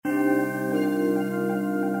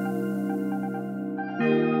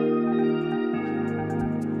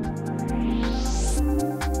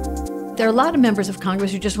There are a lot of members of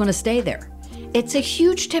Congress who just want to stay there. It's a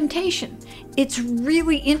huge temptation. It's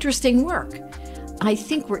really interesting work. I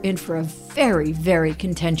think we're in for a very, very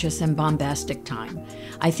contentious and bombastic time.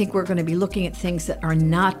 I think we're going to be looking at things that are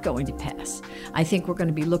not going to pass. I think we're going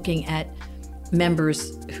to be looking at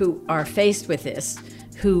members who are faced with this,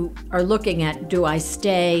 who are looking at, do I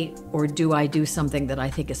stay or do I do something that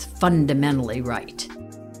I think is fundamentally right?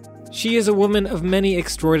 She is a woman of many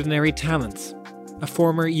extraordinary talents, a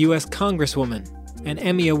former U.S. Congresswoman, an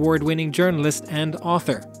Emmy Award-winning journalist and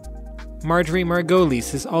author. Marjorie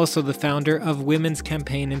Margolis is also the founder of Women's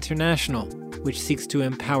Campaign International, which seeks to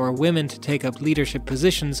empower women to take up leadership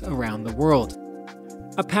positions around the world.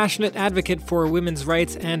 A passionate advocate for women's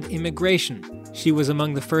rights and immigration, she was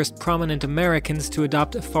among the first prominent Americans to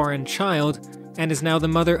adopt a foreign child and is now the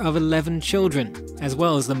mother of 11 children, as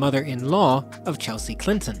well as the mother-in-law of Chelsea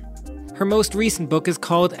Clinton. Her most recent book is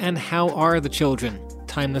called And How Are the Children?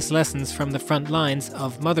 Timeless Lessons from the Front Lines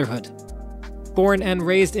of Motherhood. Born and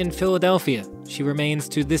raised in Philadelphia, she remains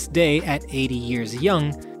to this day, at 80 years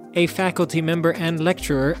young, a faculty member and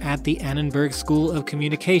lecturer at the Annenberg School of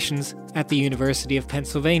Communications at the University of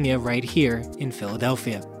Pennsylvania right here in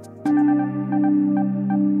Philadelphia.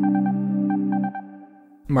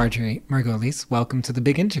 Marjorie Margolis, welcome to The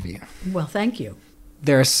Big Interview. Well, thank you.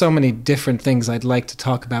 There are so many different things I'd like to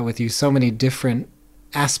talk about with you, so many different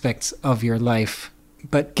aspects of your life.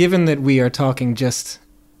 But given that we are talking just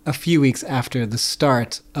a few weeks after the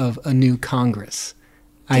start of a new Congress.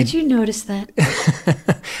 Did you notice that?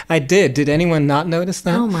 I did. Did anyone not notice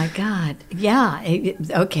that? Oh, my God. Yeah.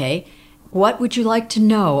 Okay. What would you like to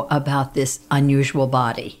know about this unusual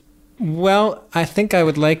body? Well, I think I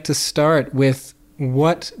would like to start with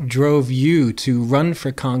what drove you to run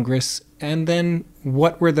for Congress, and then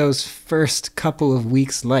what were those first couple of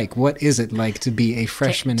weeks like? What is it like to be a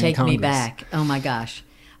freshman in Congress? Take me back. Oh, my gosh.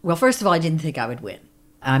 Well, first of all, I didn't think I would win.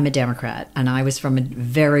 I'm a Democrat, and I was from a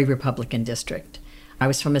very Republican district. I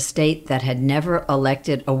was from a state that had never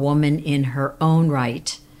elected a woman in her own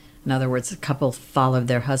right. In other words, a couple followed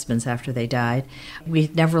their husbands after they died. We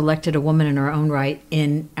had never elected a woman in our own right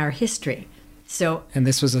in our history. And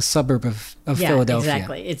this was a suburb of Philadelphia.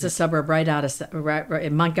 Exactly. It's a suburb right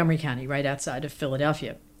in Montgomery County, right outside of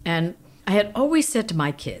Philadelphia. And I had always said to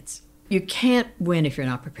my kids, you can't win if you're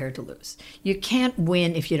not prepared to lose. You can't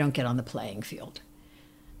win if you don't get on the playing field.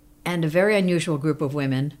 And a very unusual group of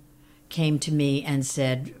women came to me and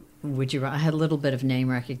said, would you run? I had a little bit of name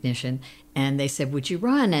recognition. And they said, would you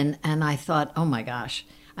run? And I thought, oh my gosh,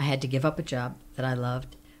 I had to give up a job that I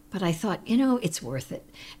loved. But I thought, it's worth it.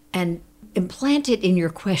 And implanted in your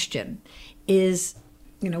question is,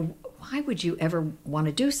 why would you ever want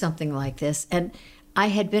to do something like this? And I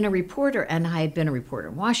had been a reporter, and I had been a reporter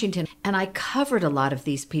in Washington, and I covered a lot of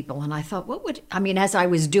these people. And I thought, as I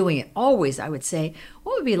was doing it, always I would say,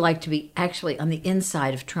 what would it be like to be actually on the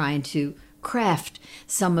inside of trying to craft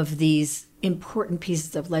some of these important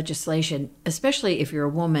pieces of legislation, especially if you're a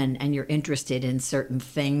woman and you're interested in certain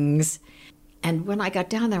things. And when I got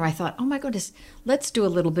down there, I thought, oh my goodness, let's do a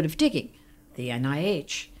little bit of digging. The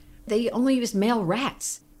NIH, they only used male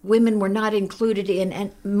rats. Women were not included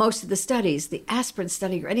in most of the studies, the aspirin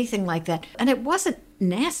study or anything like that. And it wasn't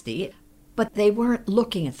nasty, but they weren't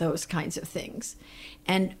looking at those kinds of things.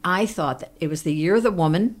 And I thought that it was the year of the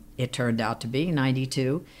woman. It turned out to be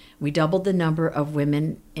 92. We doubled the number of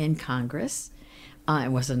women in Congress.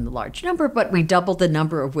 It wasn't a large number, but we doubled the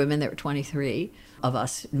number of women. There were 23 of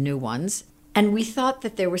us new ones. And we thought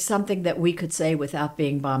that there was something that we could say without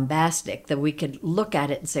being bombastic, that we could look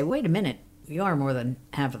at it and say, wait a minute, you are more than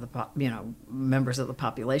half of the members of the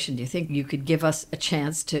population. Do you think you could give us a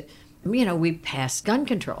chance to, we passed gun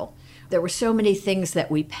control. There were so many things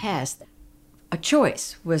that we passed. A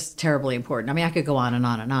choice was terribly important. I mean, I could go on and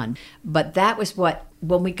on and on. But that was when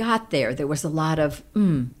we got there was a lot of,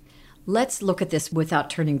 let's look at this without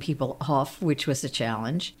turning people off, which was a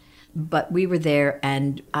challenge. But we were there,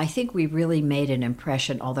 and I think we really made an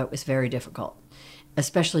impression, although it was very difficult,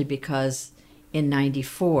 especially because in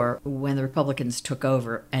 94, when the Republicans took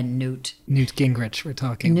over and Newt Gingrich we're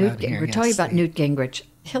talking about here. We're talking about Newt Gingrich.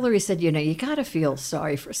 Hillary said, you got to feel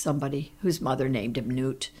sorry for somebody whose mother named him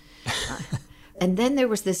Newt. And then there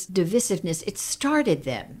was this divisiveness. It started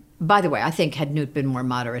then. By the way, I think had Newt been more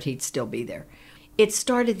moderate, he'd still be there. It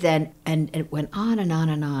started then, and it went on and on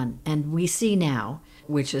and on. And we see now,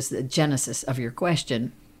 which is the genesis of your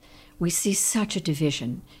question, we see such a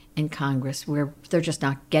division in Congress where they're just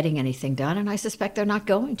not getting anything done, and I suspect they're not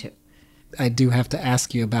going to. I do have to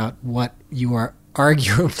ask you about what you are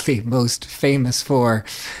arguably most famous for.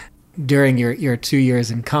 during your 2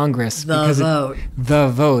 years in Congress.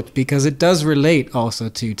 The vote, because it does relate also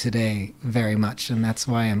to today very much, and that's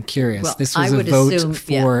why I'm curious. Well, this was a vote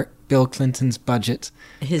for Bill Clinton's budget.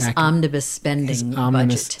 His omnibus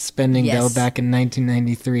spending bill back in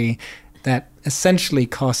 1993 that essentially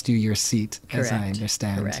cost you your seat, Correct. as I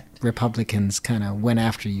understand. Correct. Republicans kind of went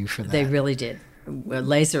after you for that. They really did.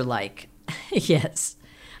 Laser-like. Yes.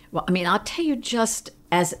 Well, I mean, I'll tell you just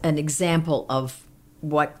as an example of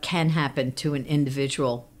what can happen to an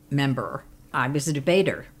individual member. I was a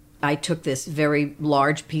debater. I took this very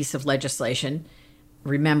large piece of legislation.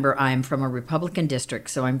 Remember, I'm from a Republican district,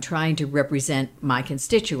 so I'm trying to represent my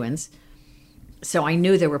constituents. So I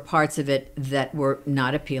knew there were parts of it that were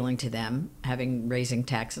not appealing to them, raising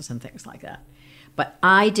taxes and things like that. But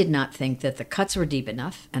I did not think that the cuts were deep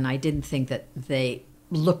enough, and I didn't think that they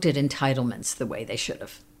looked at entitlements the way they should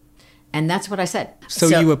have. And that's what I said. So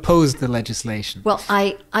you opposed the legislation? Well,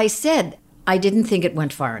 I said I didn't think it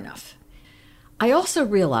went far enough. I also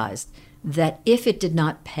realized that if it did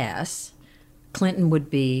not pass, Clinton would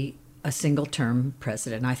be a single-term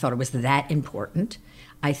president. I thought it was that important.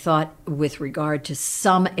 I thought with regard to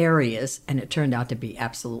some areas, and it turned out to be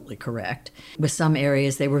absolutely correct, with some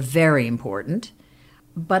areas they were very important,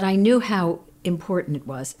 but I knew how important it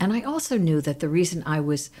was. And I also knew that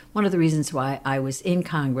one of the reasons why I was in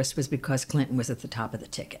Congress was because Clinton was at the top of the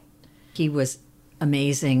ticket. He was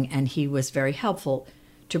amazing, and he was very helpful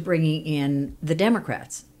to bringing in the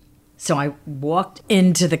Democrats. So I walked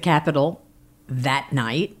into the Capitol that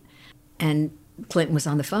night, and Clinton was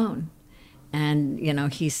on the phone. And,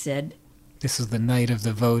 he said... This was the night of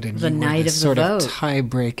the vote, and the night of the vote. Sort of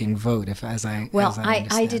tie-breaking vote,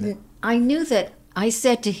 I knew that. I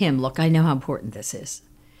said to him, look, I know how important this is.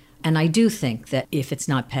 And I do think that if it's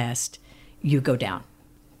not passed, you go down.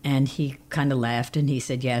 And he kind of laughed, and he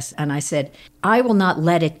said yes. And I said, I will not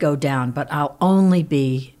let it go down, but I'll only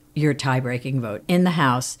be your tie-breaking vote. In the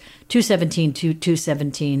House, 217 to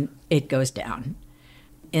 217, it goes down.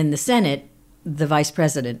 In the Senate, the vice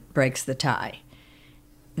president breaks the tie.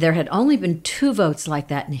 There had only been 2 votes like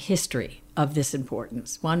that in history of this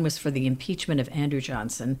importance. One was for the impeachment of Andrew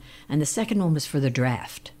Johnson, and the second one was for the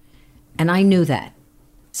draft. And I knew that.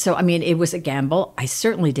 So, it was a gamble. I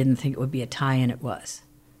certainly didn't think it would be a tie, and it was.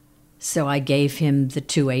 So I gave him the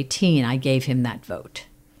 218. I gave him that vote.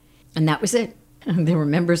 And that was it. There were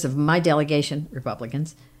members of my delegation,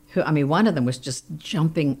 Republicans, who, one of them was just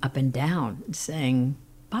jumping up and down, saying,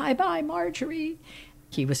 bye-bye, Marjorie.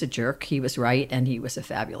 He was a jerk. He was right, and he was a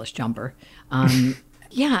fabulous jumper.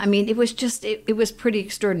 It was just, it was pretty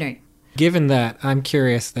extraordinary. Given that, I'm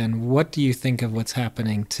curious then, what do you think of what's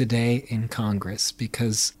happening today in Congress?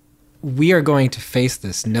 Because we are going to face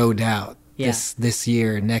this, no doubt, this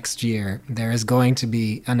year, next year. There is going to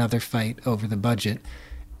be another fight over the budget.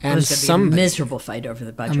 And there's going to be a miserable fight over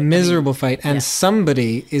the budget. A miserable fight. And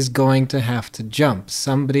somebody is going to have to jump.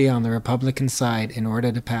 Somebody on the Republican side, in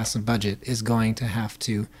order to pass a budget, is going to have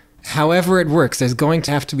to, however it works, there's going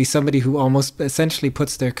to have to be somebody who almost essentially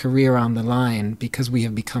puts their career on the line because we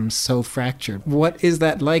have become so fractured. What is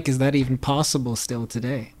that like? Is that even possible still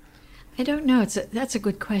today? I don't know. That's a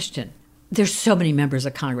good question. There's so many members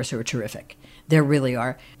of Congress who are terrific. There really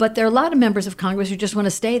are. But there are a lot of members of Congress who just want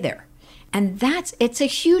to stay there. And it's a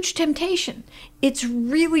huge temptation. It's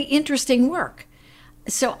really interesting work.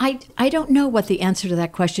 So I don't know what the answer to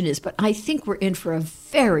that question is, but I think we're in for a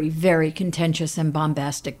very, very contentious and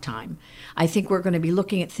bombastic time. I think we're going to be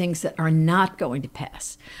looking at things that are not going to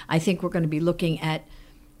pass. I think we're going to be looking at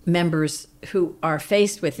members who are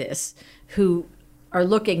faced with this, who are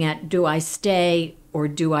looking at, do I stay or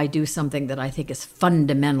do I do something that I think is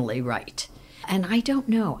fundamentally right? And I don't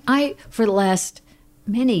know. For the last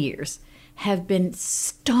many years, have been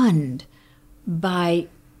stunned by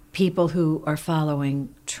people who are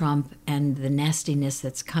following Trump and the nastiness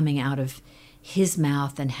that's coming out of his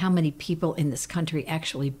mouth, and how many people in this country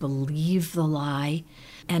actually believe the lie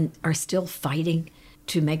and are still fighting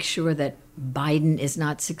to make sure that Biden is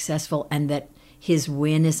not successful and that his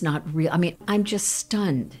win is not real. I'm just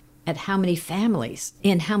stunned at how many families,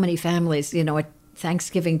 at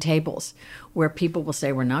Thanksgiving tables, where people will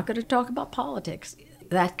say, we're not going to talk about politics,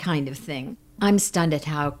 that kind of thing. I'm stunned at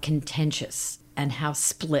how contentious and how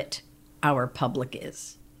split our public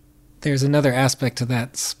is. There's another aspect to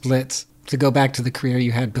that split. To go back to the career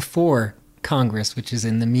you had before Congress, which is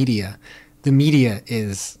in the media. The media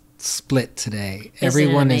is split today.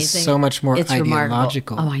 Everyone is so much more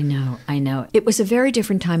ideological. Remarkable. Oh, I know. It was a very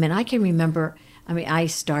different time, and I can remember, I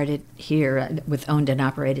started here with owned and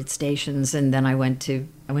operated stations, and then I went to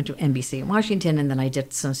NBC in Washington, and then I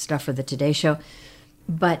did some stuff for the Today Show.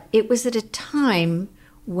 But it was at a time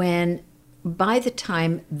when by the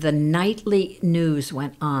time the nightly news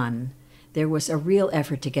went on, there was a real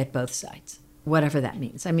effort to get both sides, whatever that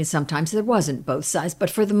means. I mean, sometimes there wasn't both sides, but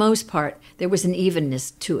for the most part, there was an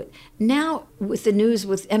evenness to it. Now, with the news,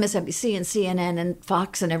 with MSNBC and CNN and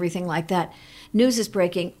Fox and everything like that, news is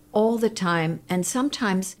breaking all the time, and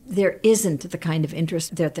sometimes there isn't the kind of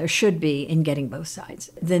interest that there should be in getting both sides,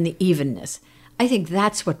 than the evenness. I think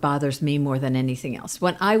that's what bothers me more than anything else.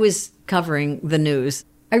 When I was covering the news,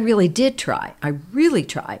 I really did try. I really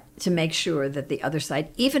tried to make sure that the other side,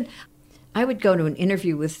 even I would go to an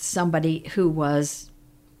interview with somebody who was,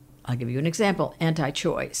 I'll give you an example,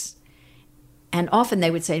 anti-choice. And often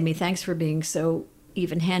they would say to me, thanks for being so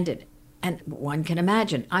even-handed. And one can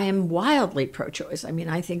imagine, I am wildly pro-choice. I mean,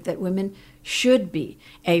 I think that women should be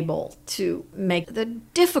able to make the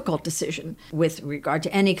difficult decision with regard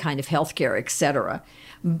to any kind of health care, et cetera.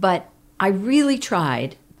 But I really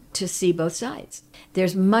tried to see both sides.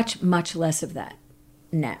 There's much, much less of that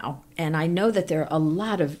now. And I know that there are a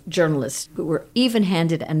lot of journalists who are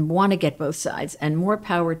even-handed and want to get both sides, and more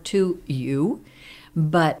power to you.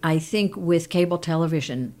 But I think with cable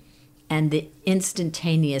television and the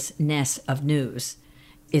instantaneousness of news,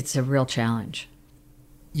 it's a real challenge.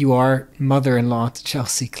 You are mother-in-law to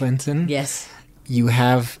Chelsea Clinton. Yes. You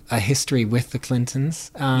have a history with the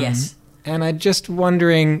Clintons. Yes. And I'm just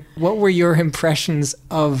wondering, what were your impressions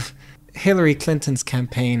of Hillary Clinton's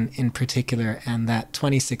campaign in particular, and that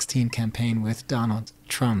 2016 campaign with Donald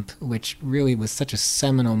Trump, which really was such a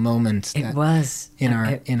seminal moment It was. in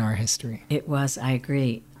our history? It was, I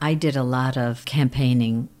agree. I did a lot of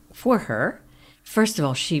campaigning for her. First of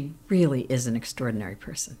all, she really is an extraordinary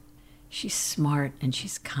person. She's smart and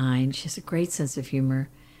she's kind. She has a great sense of humor.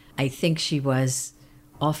 I think she was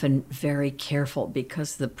often very careful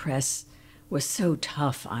because the press was so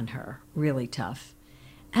tough on her, really tough.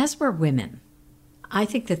 As were women. I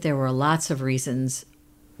think that there were lots of reasons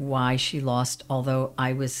why she lost, although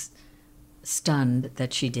I was stunned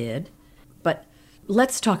that she did. But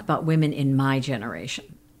let's talk about women in my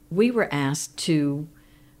generation. We were asked to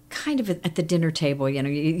kind of at the dinner table,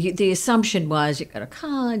 the assumption was you go to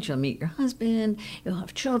college, you'll meet your husband, you'll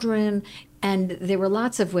have children. And there were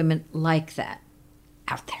lots of women like that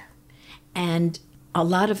out there. And a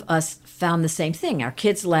lot of us found the same thing. Our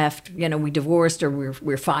kids left, we divorced or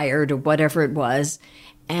we're fired or whatever it was.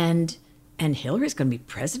 And Hillary's going to be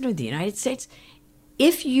president of the United States.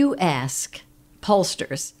 If you ask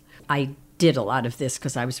pollsters, I did a lot of this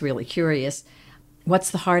because I was really curious,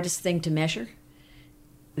 what's the hardest thing to measure?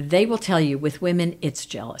 They will tell you with women, it's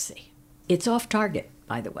jealousy. It's off target,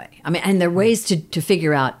 by the way. I mean, and there are ways to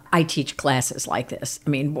figure out. I teach classes like this. I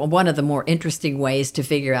mean, one of the more interesting ways to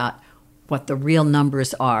figure out what the real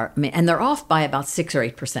numbers are, and they're off by about 6 or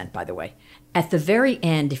 8%, by the way. At the very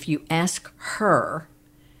end, if you ask her,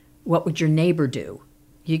 what would your neighbor do?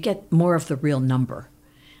 You get more of the real number.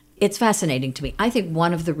 It's fascinating to me. I think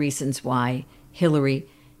one of the reasons why Hillary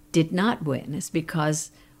did not win is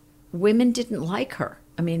because women didn't like her.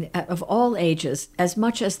 I mean, of all ages, as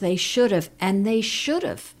much as they should have, and they should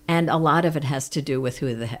have. And a lot of it has to do with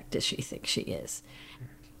who the heck does she think she is.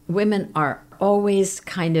 Women are always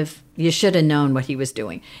kind of, you should have known what he was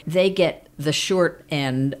doing. They get the short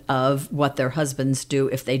end of what their husbands do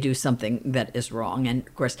if they do something that is wrong. And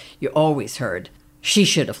of course, you always heard, she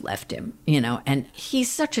should have left him, and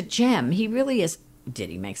he's such a gem. He really is. Did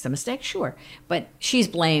he make some mistakes? Sure. But she's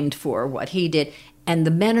blamed for what he did. And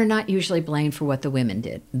the men are not usually blamed for what the women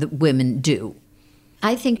did. The women do.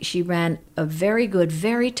 I think she ran a very good,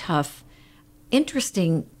 very tough,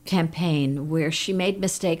 interesting campaign where she made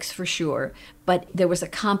mistakes for sure, but there was a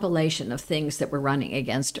compilation of things that were running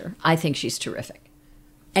against her. I think she's terrific.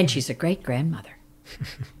 And she's a great grandmother.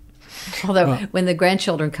 Although when the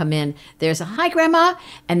grandchildren come in, there's a hi, Grandma.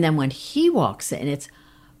 And then when he walks in, it's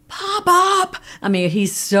Pop up. I mean,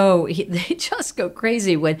 they just go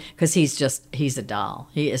crazy because he's a doll.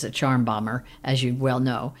 He is a charm bomber, as you well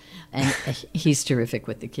know. And he's terrific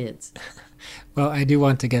with the kids. Well, I do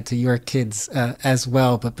want to get to your kids as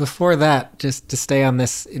well. But before that, just to stay on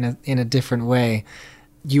this in a different way,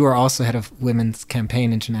 you are also head of Women's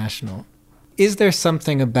Campaign International. Is there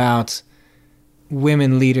something about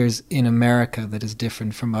women leaders in America that is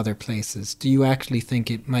different from other places? Do you actually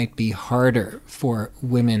think it might be harder for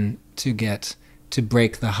women to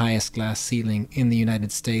break the highest glass ceiling in the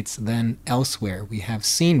United States than elsewhere? We have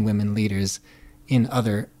seen women leaders in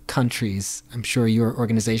other countries. I'm sure your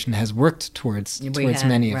organization has worked towards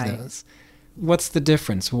many of those. What's the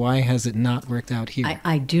difference? Why has it not worked out here?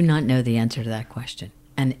 I do not know the answer to that question,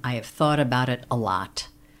 and I have thought about it a lot.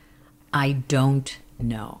 I don't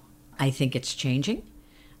know. I think it's changing.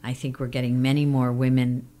 I think we're getting many more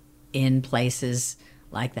women in places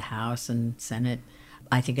like the House and Senate.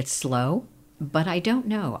 I think it's slow, but I don't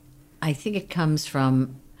know. I think it comes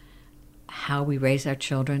from how we raise our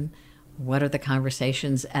children. What are the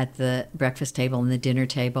conversations at the breakfast table and the dinner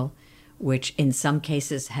table, which in some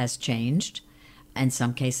cases has changed and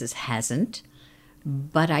some cases hasn't.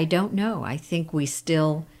 But I don't know. I think we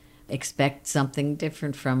still expect something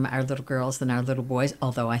different from our little girls than our little boys,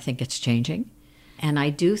 although I think it's changing. And I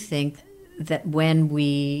do think that when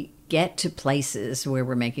we get to places where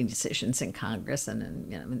we're making decisions in Congress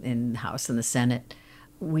and in the House and the Senate,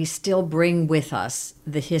 we still bring with us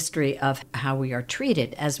the history of how we are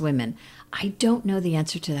treated as women. I don't know the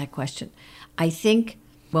answer to that question. I think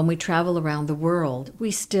when we travel around the world,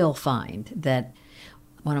 we still find that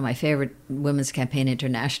one of my favorite Women's Campaign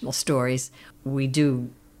International stories, we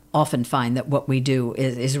do often find that what we do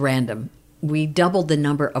is random. We doubled the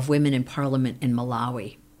number of women in parliament in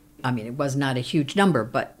Malawi. I mean, it was not a huge number,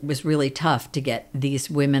 but it was really tough to get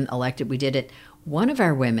these women elected. We did it. One of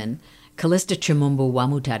our women, Callista Chimumbu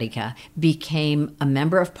Wamutarika, became a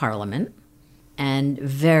member of parliament and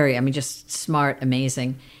just smart,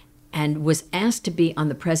 amazing, and was asked to be on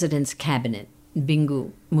the president's cabinet,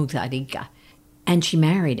 Bingu Mutharika, and she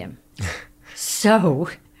married him. So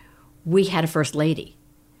we had a first lady.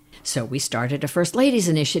 So we started a First Ladies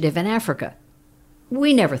Initiative in Africa.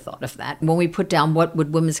 We never thought of that. When we put down what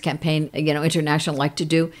would Women's Campaign International like to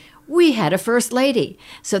do, we had a First Lady.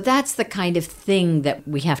 So that's the kind of thing that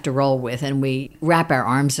we have to roll with and we wrap our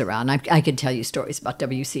arms around. I could tell you stories about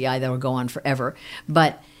WCI that will go on forever.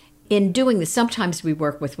 But in doing this, sometimes we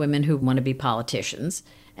work with women who want to be politicians,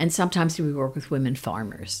 and sometimes we work with women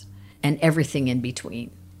farmers and everything in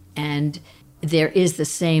between. And there is the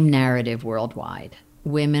same narrative worldwide.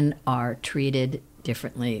 Women are treated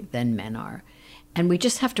differently than men are. And we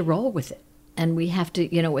just have to roll with it. And we have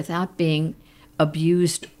to, without being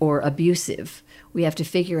abused or abusive, we have to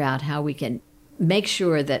figure out how we can make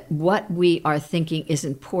sure that what we are thinking is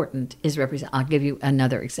important is represented. I'll give you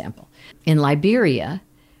another example. In Liberia,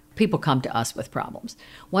 people come to us with problems.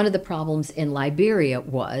 One of the problems in Liberia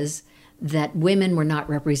was that women were not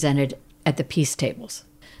represented at the peace tables.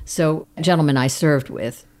 So a gentleman I served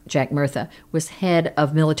with, Jack Murtha, was head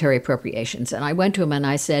of military appropriations. And I went to him and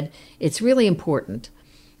I said, it's really important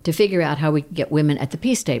to figure out how we can get women at the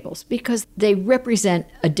peace tables because they represent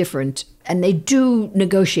a different, and they do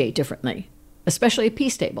negotiate differently, especially at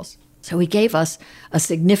peace tables. So he gave us a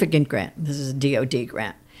significant grant. This is a DOD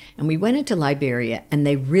grant. And we went into Liberia and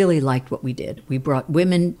they really liked what we did. We brought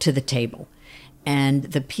women to the table. And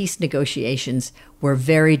the peace negotiations were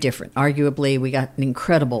very different. Arguably, we got an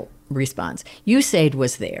incredible response. USAID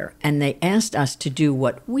was there, and they asked us to do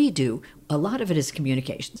what we do. A lot of it is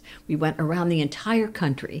communications. We went around the entire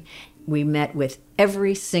country. We met with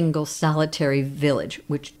every single solitary village,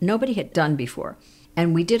 which nobody had done before.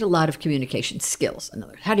 And we did a lot of communication skills. In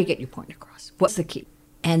other words, how do you get your point across? What's the key?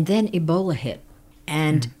 And then Ebola hit.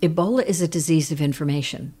 And Ebola is a disease of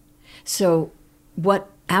information. So what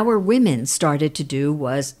our women started to do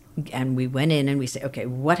was, and we went in and we say, okay,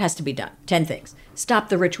 what has to be done? 10 things. Stop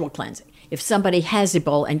the ritual cleansing. If somebody has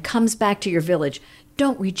Ebola and comes back to your village,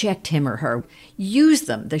 don't reject him or her. Use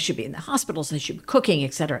them. They should be in the hospitals, they should be cooking,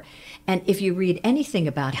 etc. And if you read anything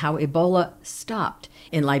about how Ebola stopped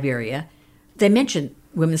in Liberia, they mention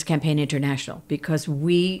Women's Campaign International because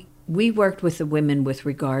we worked with the women with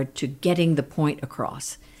regard to getting the point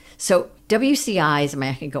across. So WCIs,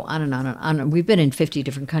 I can go on and on and on. We've been in 50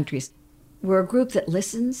 different countries. We're a group that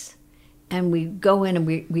listens, and we go in and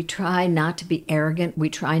we try not to be arrogant. We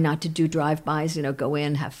try not to do drive-bys, go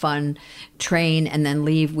in, have fun, train, and then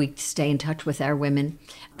leave. We stay in touch with our women.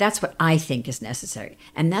 That's what I think is necessary.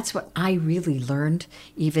 And that's what I really learned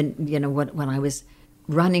even, when I was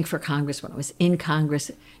running for Congress, when I was in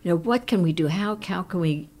Congress. What can we do? How can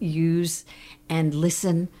we use and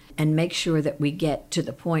listen and make sure that we get to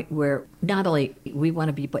the point where not only we want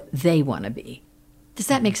to be, but they want to be. Does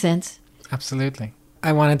that make sense? Absolutely.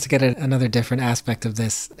 I wanted to get another different aspect of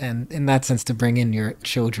this, and in that sense to bring in your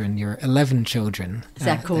children, your 11 children. Is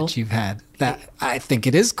that cool? That you've had. That I think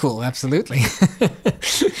it is cool, absolutely.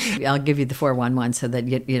 I'll give you the 411 so that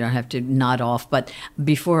you don't have to nod off. But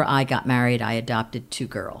before I got married, I adopted 2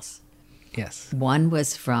 girls. Yes. One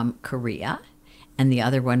was from Korea, and the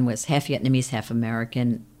other one was half Vietnamese, half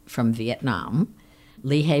American, from Vietnam.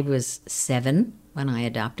 Lee Hae was 7 when I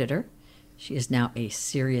adopted her. She is now a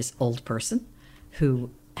serious old person who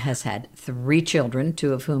has had 3 children,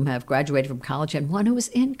 2 of whom have graduated from college and 1 who is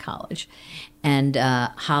in college. And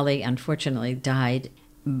Holly, unfortunately, died,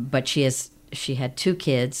 but she had 2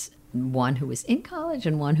 kids, one who was in college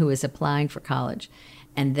and one who is applying for college.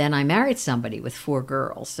 And then I married somebody with 4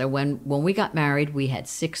 girls. So when we got married, we had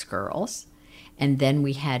 6 girls. And then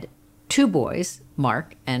we had 2 boys,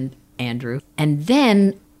 Mark and Andrew. And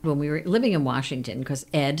then when we were living in Washington, because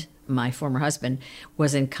Ed, my former husband,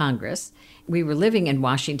 was in Congress, we were living in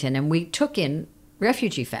Washington and we took in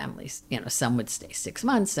refugee families. You know, some would stay 6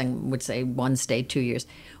 months, some would say one stayed 2 years.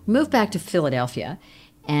 We moved back to Philadelphia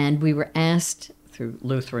and we were asked through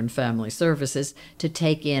Lutheran Family Services to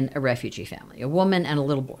take in a refugee family, a woman and a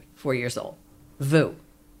little boy, 4 years old. Vu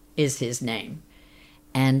is his name.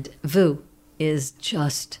 And Vu is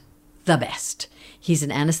just the best. He's an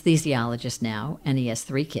anesthesiologist now, and he has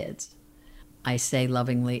 3 kids. I say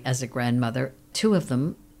lovingly as a grandmother, 2 of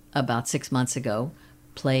them, about 6 months ago,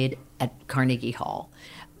 played at Carnegie Hall.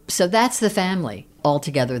 So that's the family.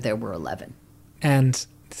 Altogether, there were 11. And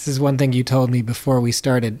this is one thing you told me before we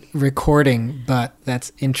started recording, but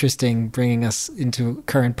that's interesting, bringing us into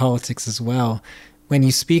current politics as well. When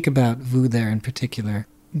you speak about Vu there in particular,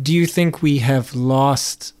 do you think we have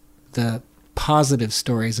lost the positive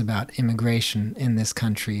stories about immigration in this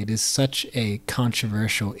country? It is such a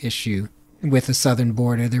controversial issue with the southern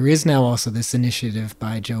border. There is now also this initiative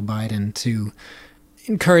by Joe Biden to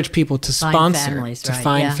encourage people to sponsor,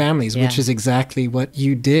 find families, which is exactly what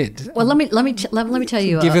you did. Well, let me tell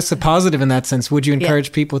you. Give us a positive in that sense. Would you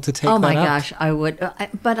encourage people to take that up? Oh my gosh, I would.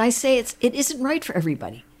 But I say it isn't right for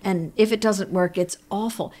everybody, and if it doesn't work, it's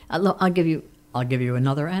awful. I'll give you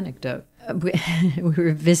another anecdote. We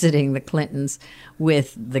were visiting the Clintons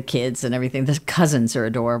with the kids and everything. The cousins are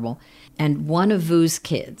adorable, and one of Vu's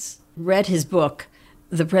kids read his book,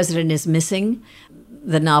 "The President is Missing,"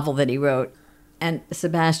 the novel that he wrote. And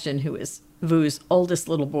Sebastian, who is Vu's oldest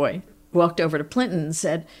little boy, walked over to Clinton and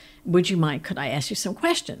said, "Would you mind, could I ask you some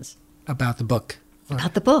questions?" About the book.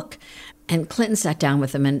 About the book. And Clinton sat down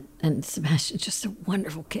with him, and Sebastian's just a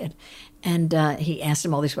wonderful kid. And he asked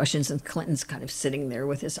him all these questions, and Clinton's kind of sitting there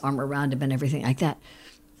with his arm around him and everything like that.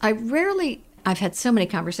 I've had so many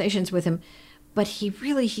conversations with him, but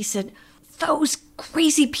he said, "Those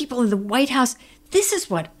crazy people in the White House, this is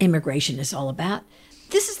what immigration is all about.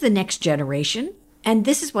 This is the next generation, and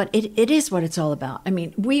this is what it is what it's all about." I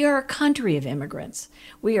mean, we are a country of immigrants.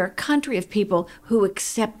 We are a country of people who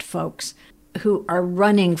accept folks who are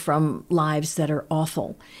running from lives that are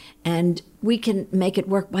awful. And we can make it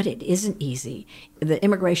work, but it isn't easy. The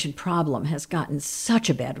immigration problem has gotten such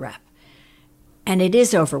a bad rap. And it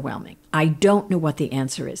is overwhelming. I don't know what the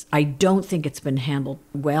answer is. I don't think it's been handled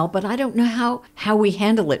well, but I don't know how we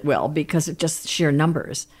handle it well because of just sheer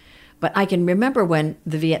numbers. But I can remember when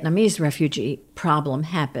the Vietnamese refugee problem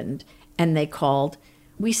happened and they called,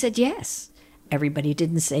 we said yes. Everybody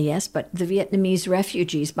didn't say yes, but the Vietnamese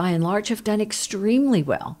refugees, by and large, have done extremely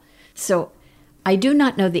well. So I do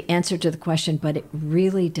not know the answer to the question, but it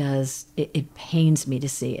really does, it pains me to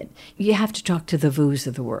see it. You have to talk to the Vus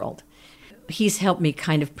of the world. He's helped me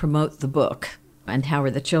kind of promote the book, and How Are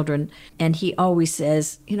the Children? And he always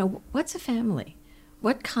says, what's a family?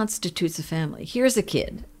 What constitutes a family? Here's a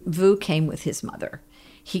kid. Vu came with his mother.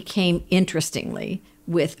 He came, interestingly,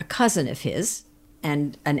 with a cousin of his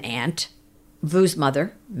and an aunt. Vu's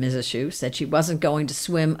mother, Mrs. Shu, said she wasn't going to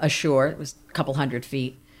swim ashore. It was a couple 100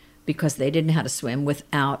 feet because they didn't know how to swim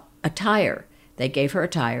without a tire. They gave her a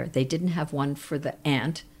tire. They didn't have one for the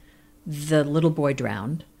aunt. The little boy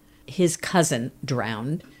drowned. His cousin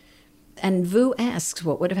drowned. And Vu asks,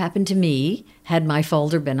 what would have happened to me had my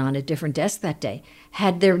folder been on a different desk that day?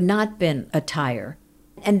 Had there not been a tire?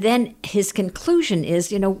 And then his conclusion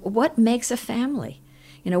is, what makes a family?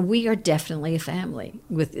 We are definitely a family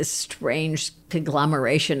with this strange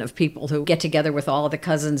conglomeration of people who get together with all of the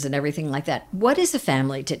cousins and everything like that. What is a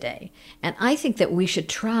family today? And I think that we should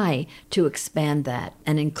try to expand that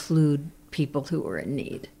and include people who are in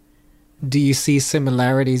need. Do you see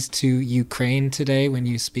similarities to Ukraine today when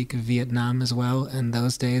you speak of Vietnam as well and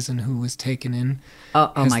those days and who was taken in?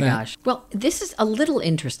 Oh my gosh. Well, this is a little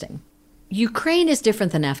interesting. Ukraine is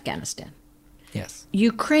different than Afghanistan. Yes.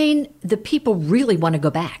 Ukraine, the people really want to go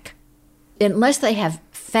back. Unless they have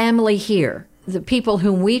family here, the people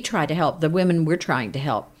whom we try to help, the women we're trying to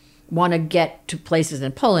help, want to get to places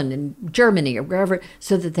in Poland and Germany or wherever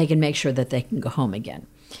so that they can make sure that they can go home again.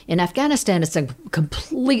 In Afghanistan, it's a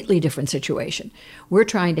completely different situation. We're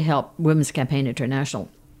trying to help Women's Campaign International.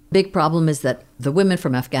 Big problem is that the women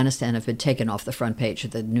from Afghanistan have been taken off the front page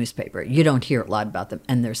of the newspaper. You don't hear a lot about them,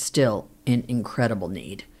 and they're still in incredible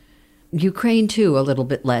need. Ukraine, too, a little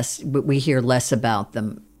bit less, but we hear less about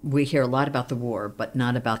them. We hear a lot about the war, but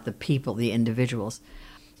not about the people, the individuals.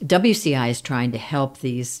 WCI is trying to help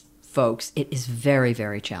these folks, it is very,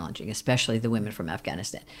 very challenging, especially the women from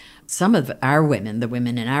Afghanistan. Some of our women, the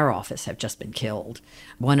women in our office, have just been killed.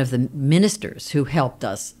 One of the ministers who helped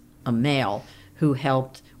us, a male who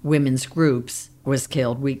helped women's groups, was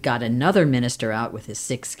killed. We got another minister out with his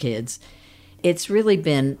 6 kids. It's really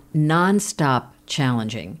been nonstop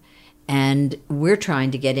challenging. And we're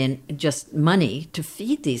trying to get in just money to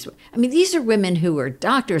feed these. I mean, these are women who are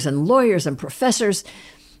doctors and lawyers and professors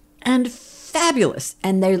and fabulous.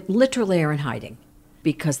 And they literally are in hiding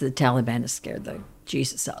because the Taliban has scared the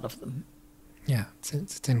Jesus out of them. Yeah,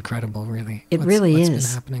 it's incredible, really. It really is. What's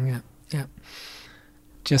been happening, yeah.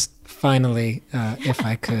 Just finally, if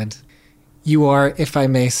I could, you are, if I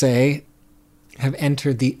may say, have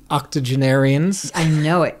entered the octogenarians. I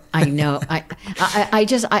know it. I know. I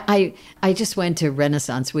just went to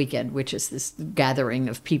Renaissance Weekend, which is this gathering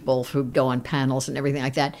of people who go on panels and everything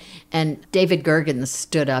like that. And David Gergen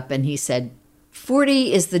stood up and he said,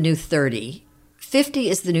 40 is the new 30, 50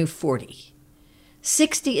 is the new 40,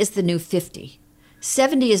 60 is the new 50,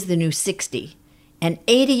 70 is the new 60, and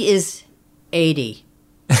 80 is 80.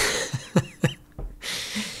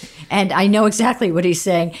 And I know exactly what he's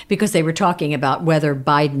saying because they were talking about whether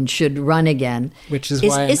Biden should run again. Which is why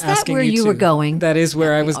I'm asking you to. Is that where you were going? That is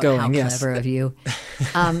where I was going, yes. How clever of you.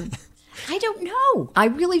 I don't know. I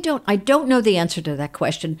really don't. I don't know the answer to that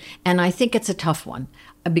question. And I think it's a tough one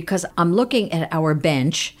because I'm looking at our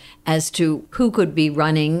bench as to who could be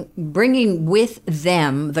running, bringing with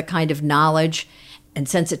them the kind of knowledge and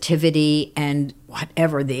sensitivity and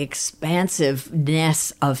whatever, the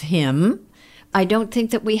expansiveness of him. I don't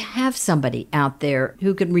think that we have somebody out there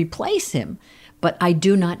who can replace him, but I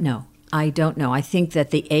do not know. I don't know. I think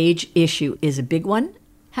that the age issue is a big one.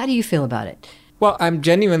 How do you feel about it? Well, I'm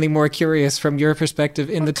genuinely more curious from your perspective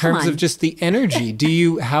in the terms of just the energy.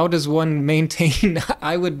 How does one maintain?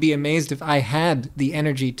 I would be amazed if I had the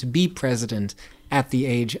energy to be president at the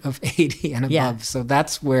age of 80 and above. Yeah. So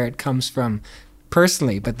that's where it comes from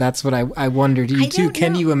personally, but that's what I wonder. Do you too?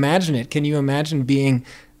 Can you imagine it? Can you imagine being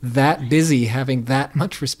that busy, having that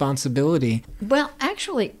much responsibility? Well,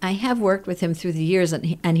 actually, I have worked with him through the years,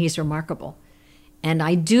 and he's remarkable. And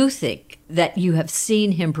I do think that you have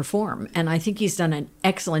seen him perform, and I think he's done an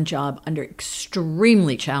excellent job under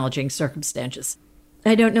extremely challenging circumstances.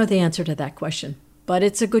 I don't know the answer to that question, but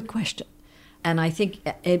it's a good question. And I think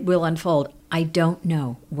it will unfold. I don't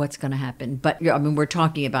know what's going to happen. But, I mean, we're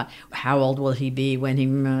talking about how old will he be when he...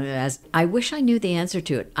 I wish I knew the answer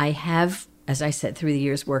to it. I have, as I said, through the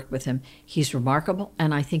years worked with him. He's remarkable,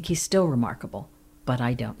 and I think he's still remarkable. But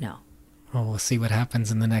I don't know. Well, we'll see what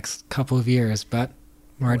happens in the next couple of years. But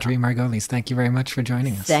Marjorie Margolis, thank you very much for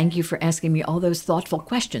joining us. Thank you for asking me all those thoughtful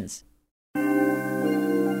questions.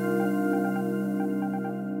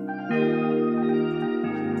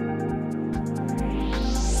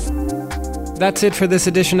 That's it for this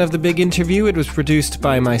edition of The Big Interview. It was produced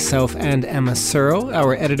by myself and Emma Searle.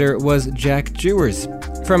 Our editor was Jack Jewers.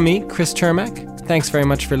 From me, Chris Chermak, thanks very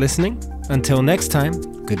much for listening. Until next time,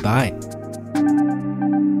 goodbye.